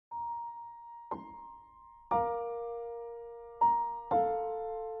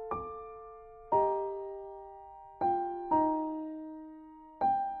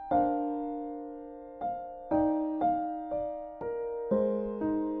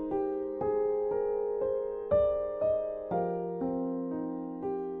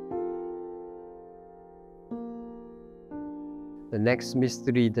next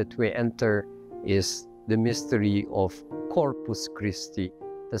mystery that we enter is the mystery of Corpus Christi,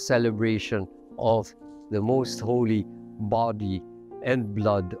 the celebration of the most holy body and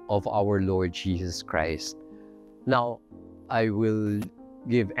blood of our Lord Jesus Christ. Now, I will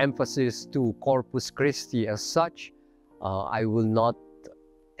give emphasis to Corpus Christi as such. I will not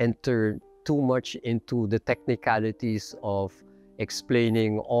enter too much into the technicalities of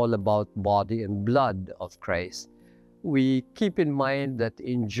explaining all about body and blood of Christ. We keep in mind that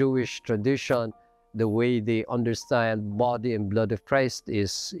in Jewish tradition, the way they understand body and blood of Christ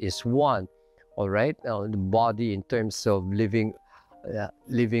is one. All right, the body in terms of living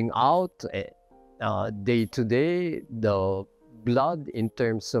out day to day, the blood in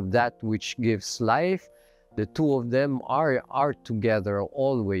terms of that which gives life. The two of them are together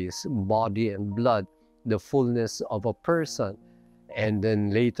always, body and blood, the fullness of a person. And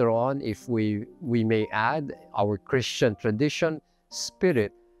then later on, if we may add our Christian tradition,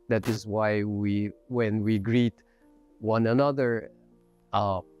 spirit. That is why when we greet one another,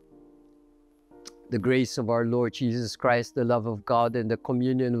 the grace of our Lord Jesus Christ, the love of God, and the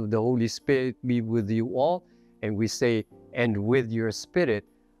communion of the Holy Spirit be with you all. And we say, and with your spirit.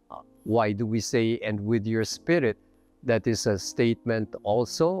 Why do we say, and with your spirit? That is a statement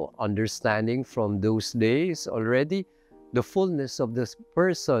also, understanding from those days already, the fullness of this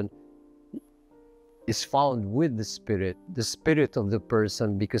person is found with the spirit of the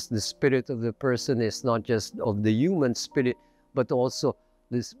person, because the spirit of the person is not just of the human spirit, but also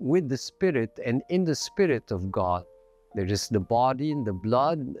this with the spirit and in the spirit of God. There is the body and the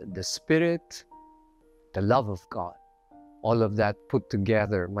blood, the spirit, the love of God. All of that put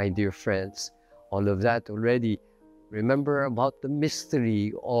together, my dear friends, all of that already. Remember about the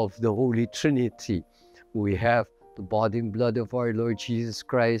mystery of the Holy Trinity. We have the body and blood of our Lord Jesus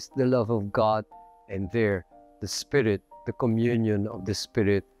Christ, the love of God, and there, the Spirit, the communion of the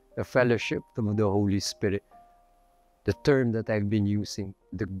Spirit, the fellowship of the Holy Spirit. The term that I've been using,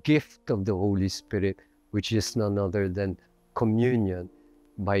 the gift of the Holy Spirit, which is none other than communion.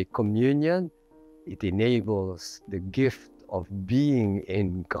 By communion, it enables the gift of being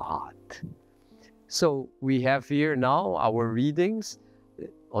in God. So we have here now our readings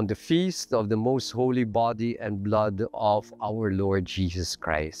on the feast of the most holy body and blood of our Lord Jesus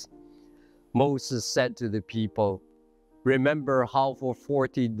Christ. Moses said to the people, "Remember how for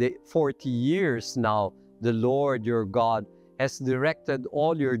 40 years now the Lord your God has directed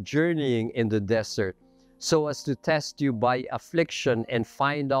all your journeying in the desert, so as to test you by affliction and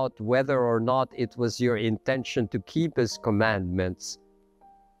find out whether or not it was your intention to keep his commandments.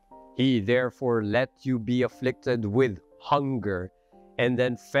 He therefore let you be afflicted with hunger, and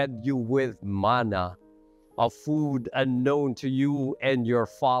then fed you with manna, a food unknown to you and your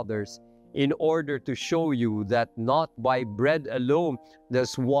fathers, in order to show you that not by bread alone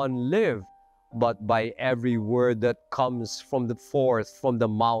does one live, but by every word that comes from the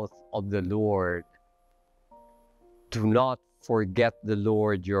mouth of the Lord. Do not forget the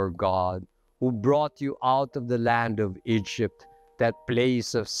Lord your God, who brought you out of the land of Egypt, that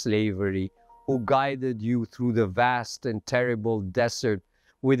place of slavery, who guided you through the vast and terrible desert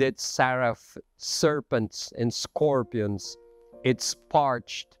with its serpents and scorpions, its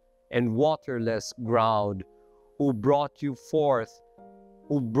parched and waterless ground, who brought forth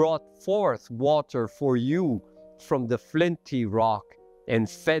water for you from the flinty rock, and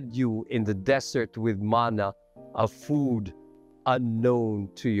fed you in the desert with manna, a food unknown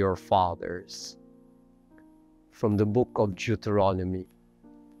to your fathers." From the book of Deuteronomy.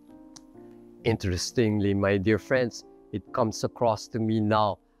 Interestingly, my dear friends, it comes across to me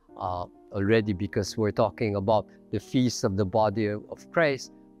now already, because we're talking about the feast of the body of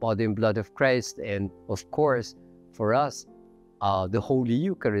Christ, body and blood of Christ, and of course, for us, the Holy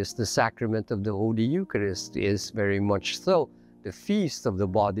Eucharist, the sacrament of the Holy Eucharist is very much so the feast of the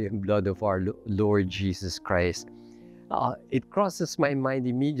body and blood of our Lord Jesus Christ. It crosses my mind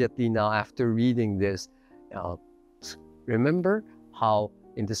immediately now after reading this. Remember how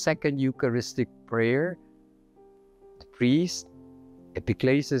in the second Eucharistic prayer, the priest,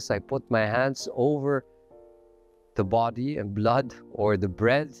 epiclesis, I put my hands over the body and blood, or the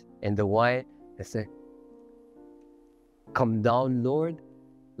bread and the wine, and say, "Come down, Lord,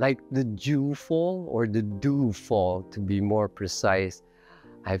 like the dewfall," or the dewfall to be more precise.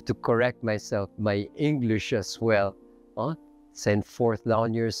 I have to correct myself, my English as well. Send forth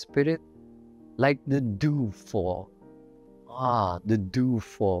down your spirit like the dewfall. The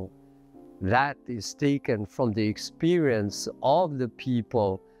dewfall. That is taken from the experience of the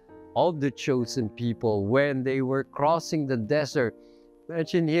people, of the chosen people, when they were crossing the desert.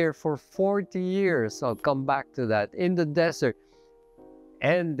 Imagine here for 40 years, I'll come back to that, in the desert,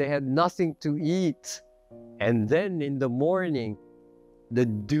 and they had nothing to eat. And then in the morning, the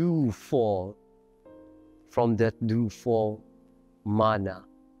dew fall. From that dew fall, manna.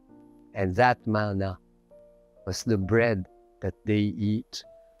 And that manna was the bread that they eat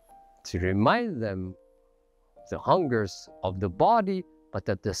to remind them the hungers of the body, but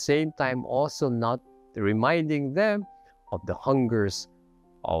at the same time also not reminding them of the hungers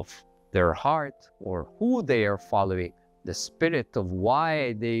of their heart or who they are following, the spirit of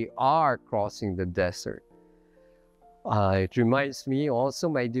why they are crossing the desert. It reminds me also,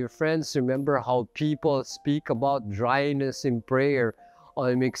 my dear friends, remember how people speak about dryness in prayer.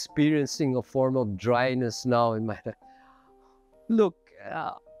 I'm experiencing a form of dryness now in my life. Look,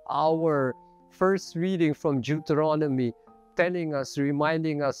 our first reading from Deuteronomy telling us,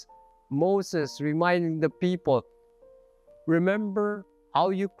 reminding us, Moses reminding the people, remember how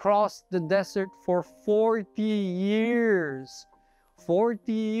you crossed the desert for 40 years.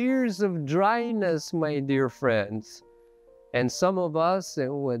 40 years of dryness, my dear friends. And some of us,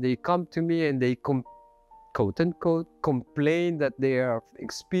 when they come to me and they quote-unquote complain that they are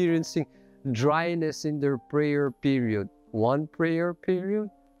experiencing dryness in their prayer period. 1 prayer period,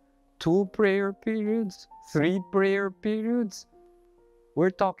 2 prayer periods, 3 prayer periods. We're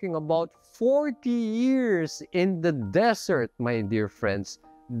talking about 40 years in the desert, my dear friends.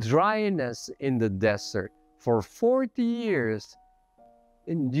 Dryness in the desert for 40 years.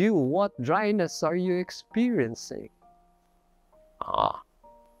 And you, what dryness are you experiencing?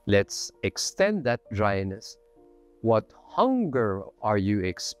 Let's extend that dryness. What hunger are you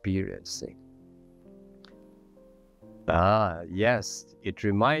experiencing? Yes, it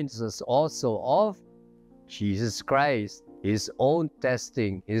reminds us also of Jesus Christ, His own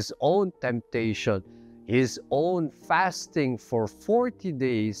testing, His own temptation, His own fasting for 40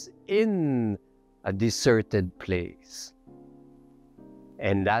 days in a deserted place.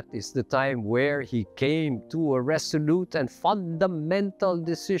 And that is the time where He came to a resolute and fundamental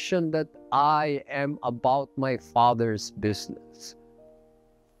decision that I am about my Father's business.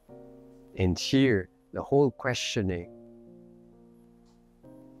 And here, the whole questioning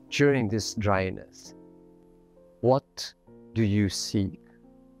during this dryness, what do you seek?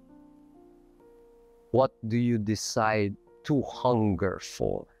 What do you decide to hunger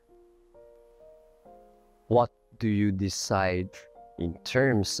for? What do you decide in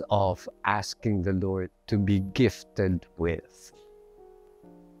terms of asking the Lord to be gifted with?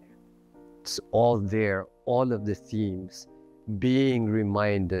 It's all there, all of the themes being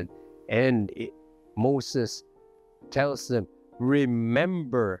reminded. And Moses tells them,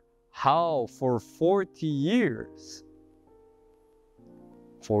 remember how for 40 years,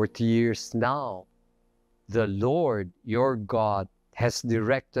 40 years now, the Lord your God has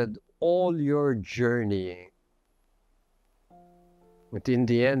directed all your journeying. But in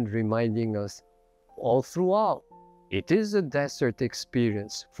the end, reminding us all throughout, it is a desert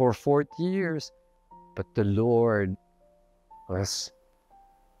experience for 40 years, but the Lord was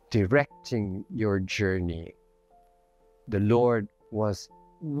directing your journey. The Lord was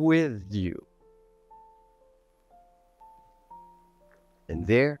with you. And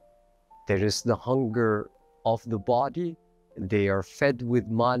there is the hunger of the body. They are fed with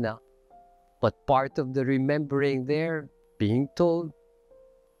manna. But part of the remembering there, being told,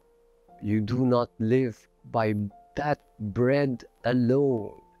 you do not live by that bread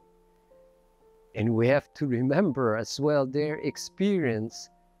alone. And we have to remember as well their experience.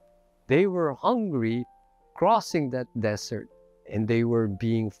 They were hungry crossing that desert, and they were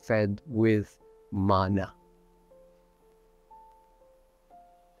being fed with manna.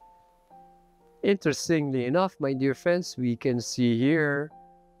 Interestingly enough, my dear friends, we can see here,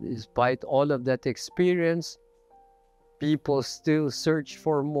 despite all of that experience, people still search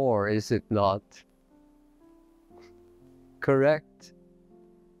for more, is it not? Correct?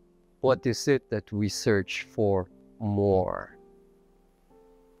 What is it that we search for more?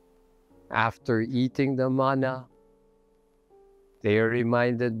 After eating the manna, they are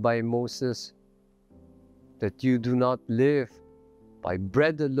reminded by Moses that you do not live by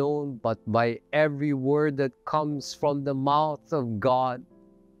bread alone, but by every word that comes from the mouth of God.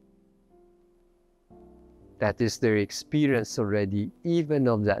 That is their experience already, even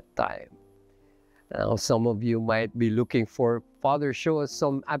of that time. Now, some of you might be looking for, Father, show us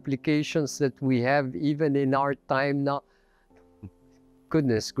some applications that we have even in our time now.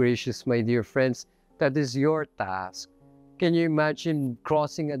 Goodness gracious, my dear friends, that is your task. Can you imagine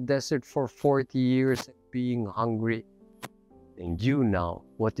crossing a desert for 40 years and being hungry? And you now,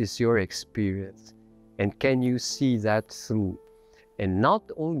 what is your experience? And can you see that through? And not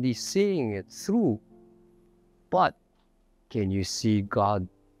only seeing it through, but can you see God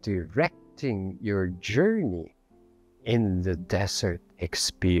directing your journey in the desert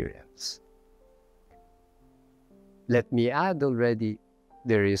experience? Let me add already,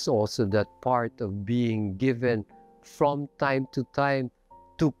 there is also that part of being given from time to time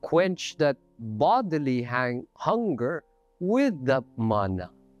to quench that bodily hunger with the manna,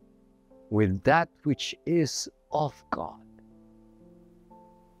 with that which is of God,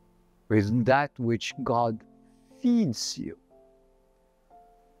 with that which God feeds you,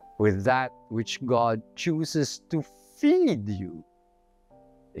 with that which God chooses to feed you.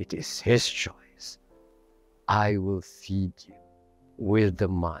 It is His choice. I will feed you with the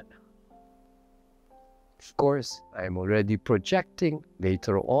manna. Of course, I'm already projecting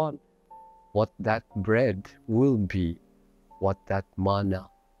later on what that bread will be, what that manna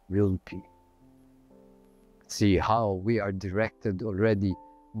will be. See how we are directed already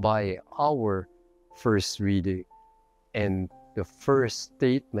by our first reading, and the first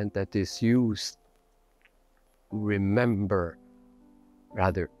statement that is used, remember,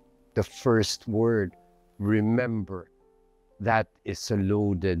 rather, the first word, remember, that is a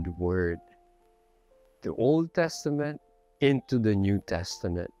loaded word. The Old Testament into the New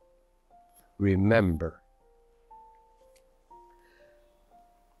Testament. Remember.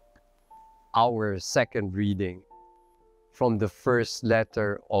 Our second reading from the first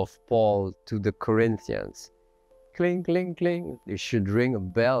letter of Paul to the Corinthians. Cling, cling, cling. It should ring a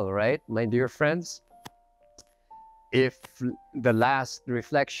bell, right, my dear friends? If the last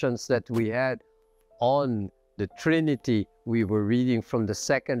reflections that we had on the Trinity, we were reading from the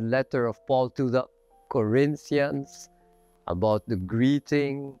second letter of Paul to the Corinthians about the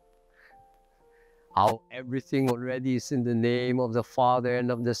greeting, how everything already is in the name of the Father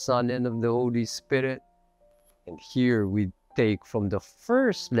and of the Son and of the Holy Spirit. And here we take from the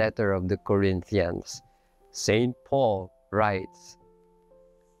first letter of the Corinthians, St. Paul writes,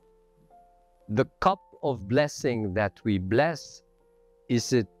 the cup of blessing that we bless,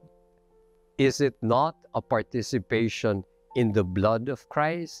 is it not a participation in the blood of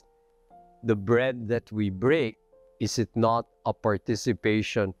Christ? The bread that we break, is it not a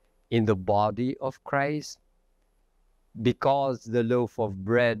participation in the body of Christ? Because the loaf of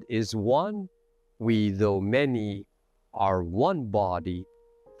bread is one, we, though many, are one body,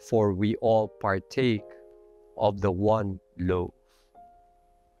 for we all partake of the one loaf.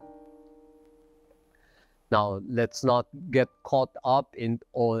 Now, let's not get caught up in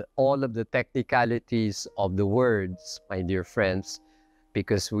all of the technicalities of the words, my dear friends,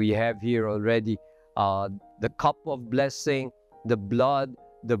 because we have here already the cup of blessing, the blood,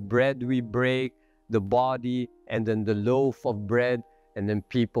 the bread we break, the body, and then the loaf of bread. And then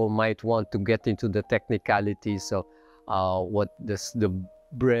people might want to get into the technicalities of what the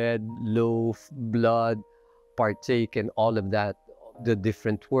bread, loaf, blood, partake, and all of that, the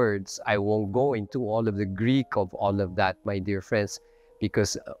different words. I won't go into all of the Greek of all of that, my dear friends,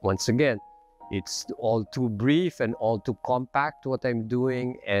 because once again, it's all too brief and all too compact what I'm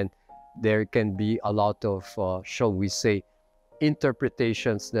doing, and there can be a lot of, shall we say,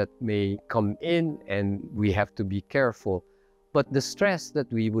 interpretations that may come in, and we have to be careful. But the stress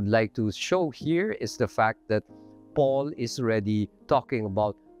that we would like to show here is the fact that Paul is already talking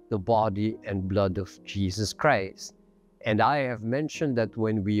about the body and blood of Jesus Christ. And I have mentioned that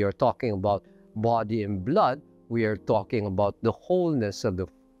when we are talking about body and blood, we are talking about the wholeness of the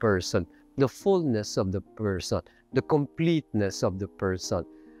person, the fullness of the person, the completeness of the person.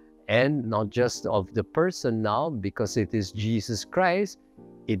 And not just of the person now, because it is Jesus Christ,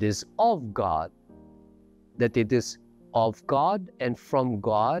 it is of God. That it is of God and from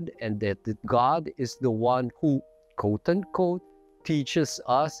God, and that God is the one who, quote unquote, teaches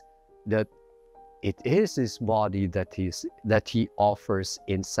us that it is His body that He offers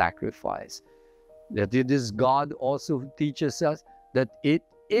in sacrifice. That it is God also who teaches us that it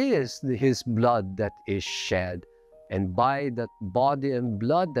is His blood that is shed. And by that body and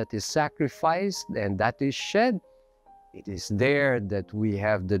blood that is sacrificed and that is shed, it is there that we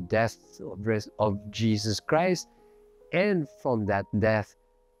have the death of Jesus Christ. And from that death,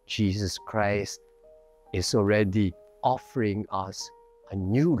 Jesus Christ is already offering us a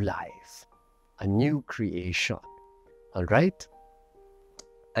new life, a new creation. All right?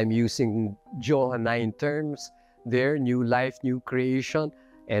 I'm using Johannine terms there, new life, new creation,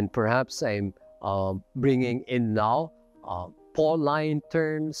 and perhaps I'm bringing in now Pauline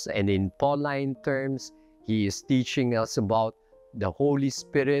terms, and in Pauline terms, he is teaching us about the Holy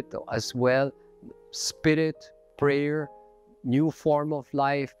Spirit as well, Spirit, prayer, new form of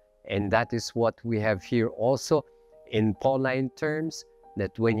life, and that is what we have here also in Pauline terms,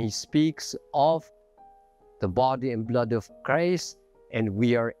 that when he speaks of the body and blood of Christ, and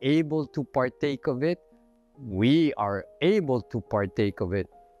we are able to partake of it, we are able to partake of it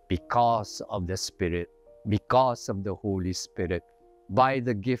because of the Spirit, because of the Holy Spirit. By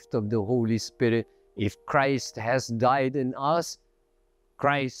the gift of the Holy Spirit, if Christ has died in us,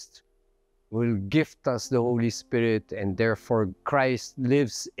 Christ will gift us the Holy Spirit, and therefore Christ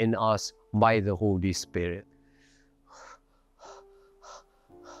lives in us by the Holy Spirit.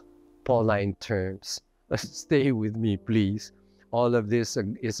 Pauline terms. Stay with me, please. All of this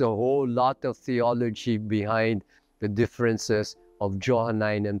is a whole lot of theology behind the differences of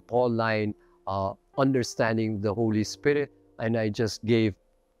Johannine and Pauline understanding the Holy Spirit, and I just gave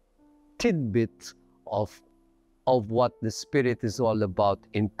tidbits of what the Spirit is all about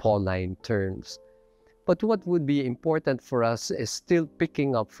in Pauline terms. But what would be important for us is still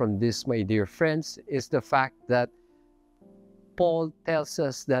picking up from this, my dear friends, is the fact that Paul tells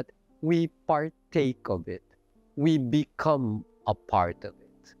us that we partake of it. We become a part of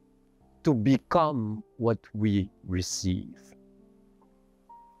it. To become what we receive.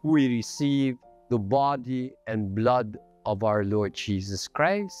 We receive the body and blood of our Lord Jesus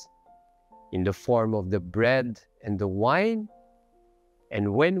Christ in the form of the bread and the wine.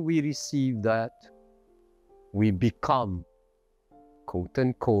 And when we receive that, we become, quote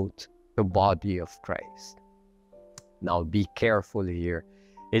unquote, the body of Christ. Now be careful here.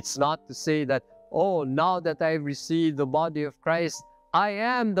 It's not to say that, oh, now that I've received the body of Christ, I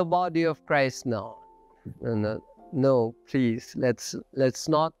am the body of Christ now. No, please, let's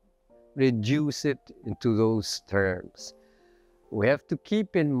not reduce it into those terms. We have to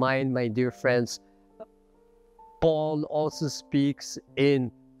keep in mind, my dear friends, Paul also speaks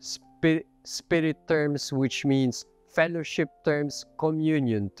in spirit terms, which means fellowship terms,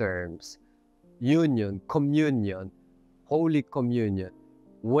 communion terms. Union, communion, Holy Communion.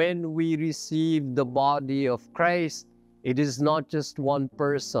 When we receive the body of Christ, it is not just one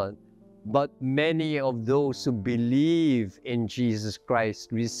person, but many of those who believe in Jesus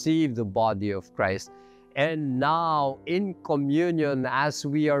Christ receive the body of Christ. And now in communion, as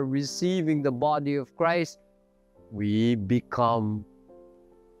we are receiving the body of Christ, we become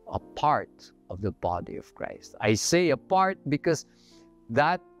a part of the body of Christ. I say a part because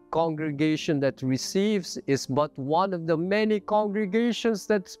that congregation that receives is but one of the many congregations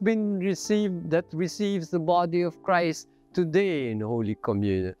that receives the body of Christ today in Holy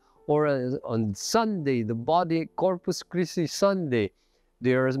Communion. Or on Sunday, the body, Corpus Christi Sunday,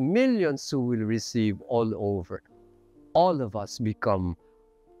 there are millions who will receive all over. All of us become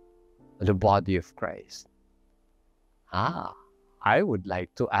the body of Christ. I would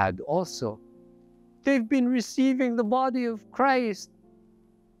like to add also, they've been receiving the body of Christ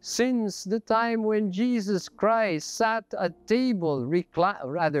since the time when Jesus Christ sat at table,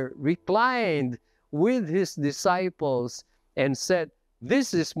 reclined with his disciples and said,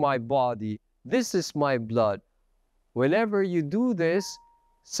 "This is my body, this is my blood." Whenever you do this,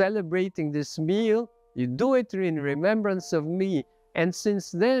 celebrating this meal, you do it in remembrance of me. And since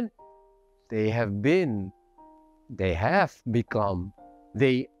then, they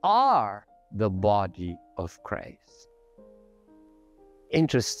are the body of Christ.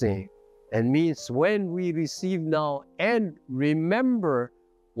 Interesting. That means when we receive now and remember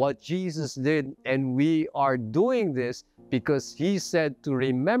what Jesus did, and we are doing this because he said to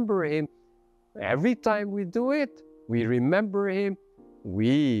remember him, every time we do it, we remember him,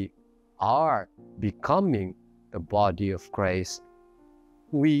 we are becoming the body of Christ.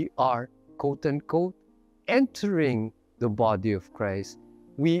 We are, quote unquote, entering the body of Christ.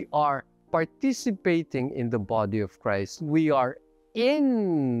 We are participating in the body of Christ. We are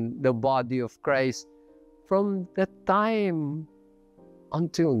in the body of Christ from the time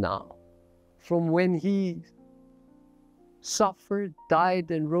until now, from when he suffered, died,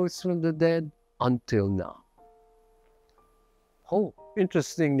 and rose from the dead until now. Oh,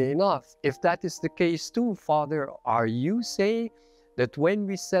 interestingly enough, if that is the case too, Father, are you saying that when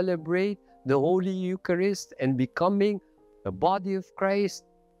we celebrate the Holy Eucharist and becoming the body of Christ,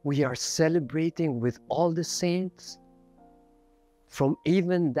 we are celebrating with all the saints from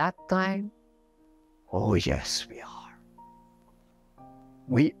even that time? Oh yes, we are.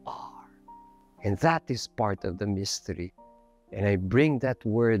 We are. And that is part of the mystery. And I bring that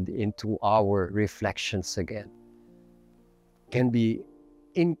word into our reflections again. Can be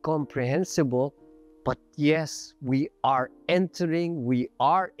incomprehensible, but yes, we are entering, we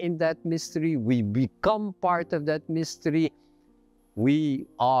are in that mystery, we become part of that mystery. We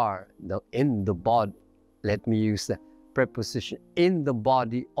are in the body, let me use the preposition, in the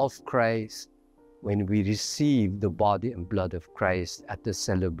body of Christ when we receive the body and blood of Christ at the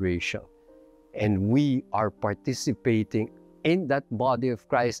celebration. and we are participating in that body of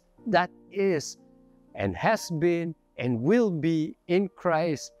Christ that is and has been and will be in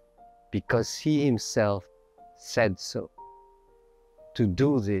Christ, because He Himself said so. To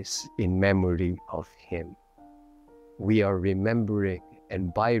do this in memory of Him. We are remembering,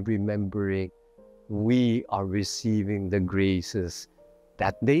 and by remembering, we are receiving the graces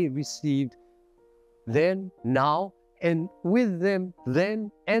that they received then, now, and with them then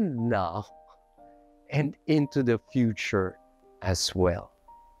and now, and into the future as well.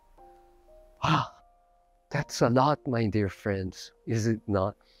 Ah, that's a lot, my dear friends, is it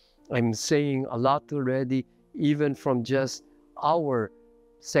not? I'm saying a lot already, even from just our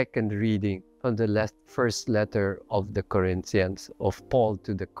second reading from the first letter of the Corinthians, of Paul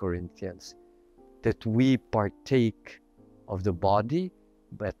to the Corinthians, that we partake of the body,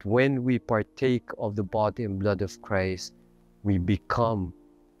 but when we partake of the body and blood of Christ, we become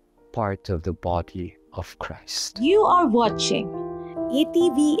part of the body of Christ. You are watching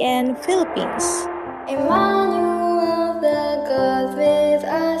ETVN Philippines. Emmanuel, the God with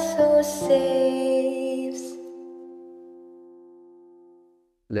us who saves.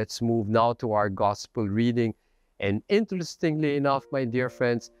 Let's move now to our gospel reading. And interestingly enough, my dear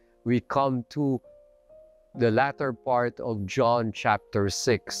friends, we come to the latter part of John chapter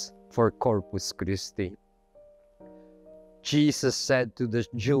 6 for Corpus Christi. Jesus said to the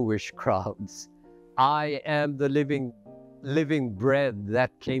Jewish crowds, I am the living bread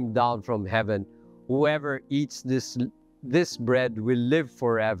that came down from heaven. Whoever eats this bread will live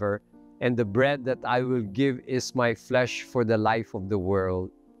forever, and the bread that I will give is my flesh for the life of the world.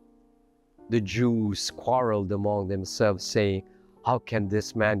 The Jews quarreled among themselves, saying, How can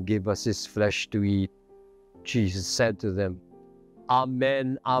this man give us his flesh to eat? Jesus said to them,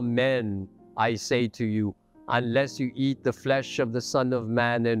 Amen, amen, I say to you, unless you eat the flesh of the Son of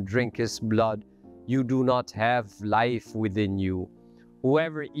Man and drink his blood, you do not have life within you.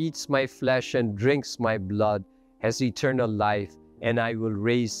 Whoever eats my flesh and drinks my blood has eternal life, and I will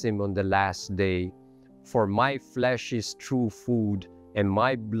raise him on the last day. For my flesh is true food, and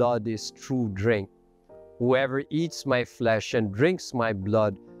my blood is true drink. Whoever eats my flesh and drinks my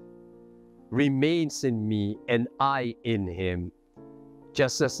blood remains in me, and I in him.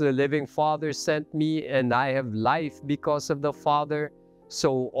 Just as the living Father sent me, and I have life because of the Father,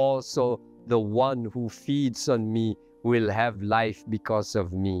 so also the one who feeds on me will have life because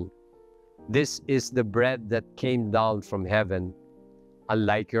of me. This is the bread that came down from heaven.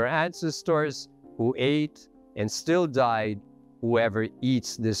 Unlike your ancestors who ate and still died, whoever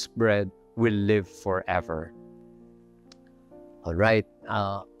eats this bread will live forever. All right,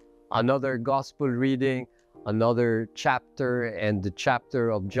 another gospel reading, another chapter, and the chapter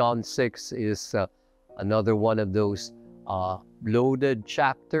of John 6 is another one of those loaded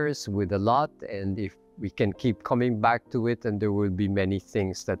chapters with a lot, and if we can keep coming back to it, and there will be many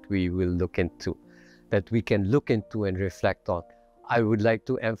things that we will look into, that we can look into and reflect on. I would like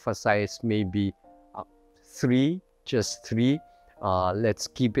to emphasize maybe just three. Let's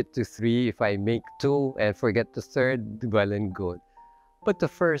keep it to three. If I make two and forget the third, well and good. But the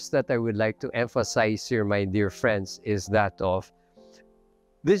first that I would like to emphasize here, my dear friends, is that of,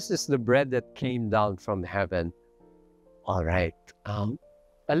 this is the bread that came down from heaven. All right.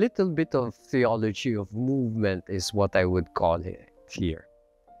 A little bit of theology of movement is what I would call it here.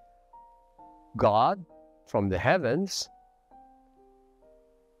 God from the heavens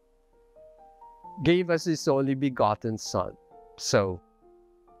gave us His only begotten Son. So,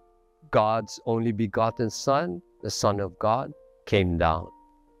 God's only begotten Son, the Son of God, came down.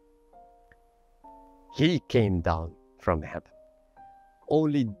 He came down from heaven.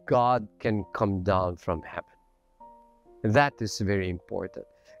 Only God can come down from heaven. That is very important.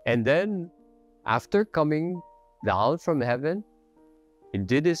 And then, after coming down from heaven, He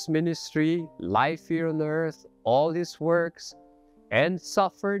did His ministry, life here on earth, all His works, and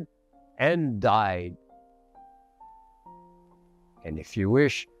suffered and died. And if you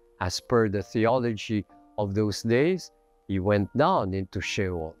wish, as per the theology of those days, He went down into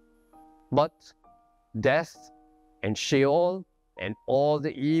Sheol. But death and Sheol and all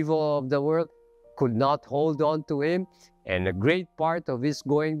the evil of the world could not hold on to Him. And a great part of His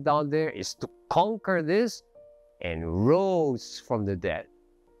going down there is to conquer this, and rose from the dead.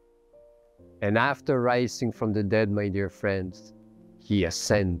 And after rising from the dead, my dear friends, He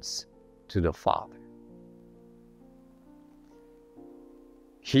ascends to the Father.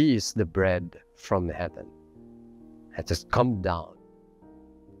 He is the bread from heaven that has come down.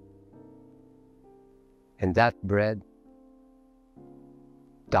 And that bread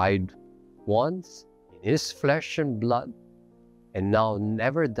died once in His flesh and blood, and now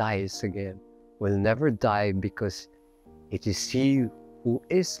never dies again, will never die, because it is He who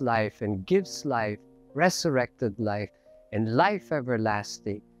is life and gives life, resurrected life, and life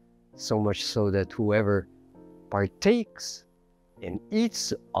everlasting, so much so that whoever partakes and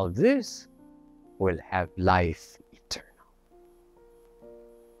eats of this will have life eternal.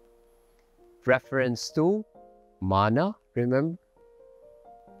 Reference to manna, remember?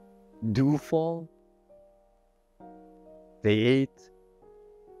 Dewfall. They ate,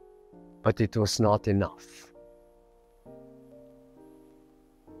 but it was not enough.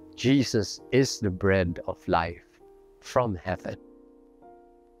 Jesus is the bread of life from heaven.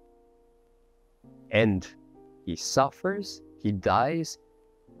 And He suffers, He dies,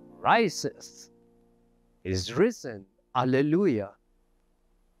 rises, is risen. Alleluia.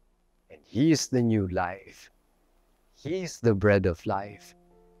 And He is the new life. He is the bread of life.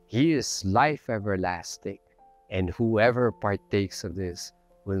 He is life everlasting. And whoever partakes of this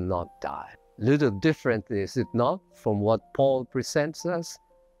will not die. Little different, is it not, from what Paul presents us?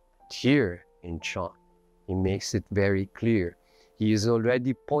 Here in John, he makes it very clear. He is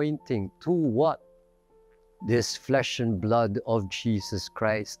already pointing to what? This flesh and blood of Jesus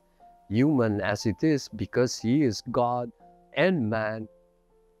Christ, human as it is, because He is God and man,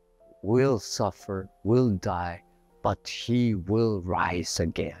 will suffer, will die, but He will rise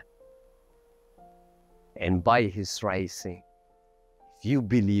again. And by His rising, if you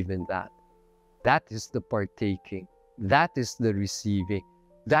believe in that, that is the partaking, that is the receiving,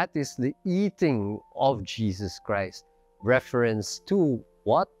 that is the eating of Jesus Christ. Reference to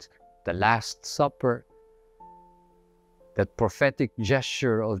what? The Last Supper. That prophetic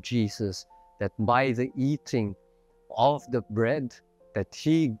gesture of Jesus, that by the eating of the bread that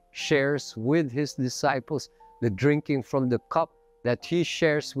He shares with His disciples, the drinking from the cup that He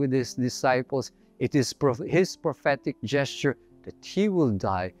shares with His disciples, it is His prophetic gesture that He will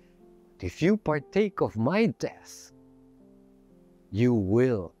die. If you partake of my death, you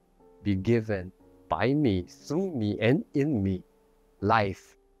will be given by me, through me, and in me,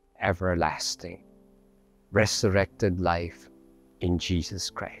 life everlasting, resurrected life in Jesus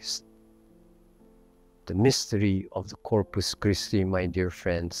Christ. The mystery of the Corpus Christi, my dear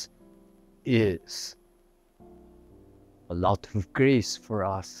friends, is a lot of grace for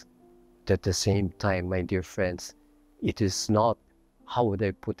us. But at the same time, my dear friends, it is not, how would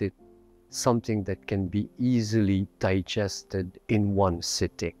I put it, something that can be easily digested in one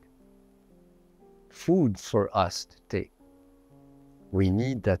sitting. Food for us to take. We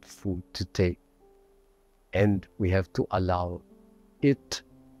need that food to take, and we have to allow it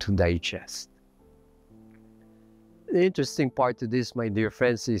to digest. The interesting part to this, my dear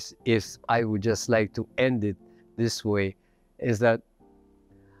friends, is I would just like to end it this way, is that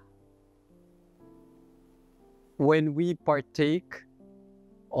when we partake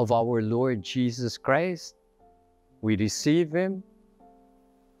of our Lord Jesus Christ, we receive Him,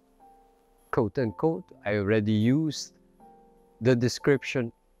 quote unquote, I already used the description,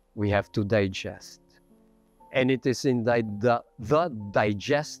 we have to digest. And it is in the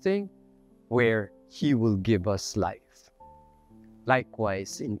digesting where He will give us life.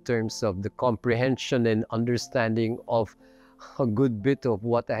 Likewise, in terms of the comprehension and understanding of a good bit of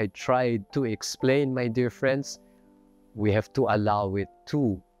what I tried to explain, my dear friends, we have to allow it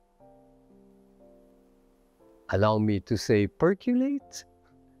to, allow me to say, percolate.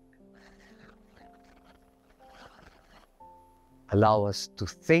 Allow us to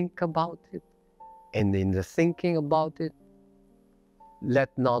think about it, and in the thinking about it,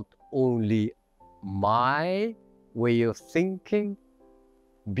 let not only my way of thinking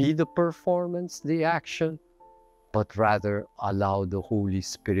be the performance, the action, but rather allow the Holy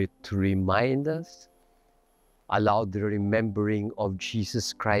Spirit to remind us, allow the remembering of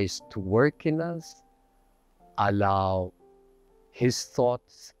Jesus Christ to work in us, allow His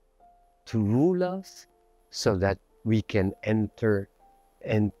thoughts to rule us, so that we can enter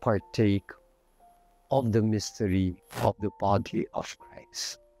and partake of the mystery of the body of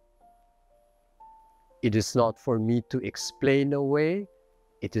Christ. It is not for me to explain away.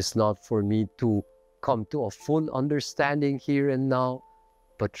 It is not for me to come to a full understanding here and now,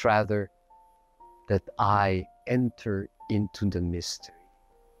 but rather that I enter into the mystery.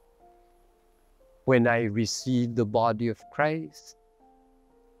 When I receive the body of Christ,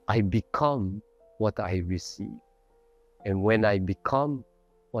 I become what I receive. And when I become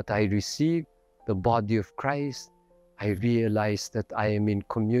what I receive, the body of Christ, I realize that I am in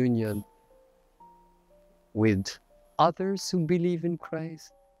communion with others who believe in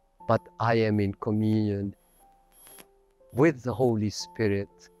Christ, but I am in communion with the Holy Spirit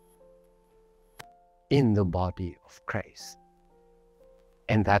in the body of Christ.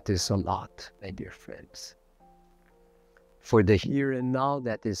 And that is a lot, my dear friends. For the here and now,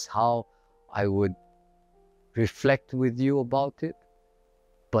 that is how I would reflect with you about it.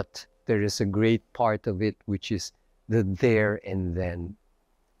 But there is a great part of it which is the there and then.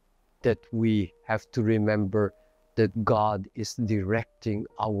 That we have to remember that God is directing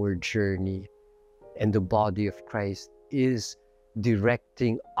our journey, and the body of Christ is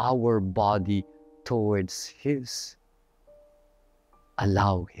directing our body towards His.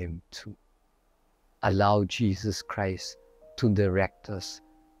 Allow Him to. Allow Jesus Christ to direct us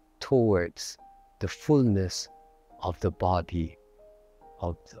towards the fullness of the body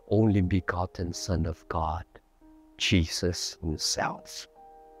of the only begotten Son of God, Jesus Himself.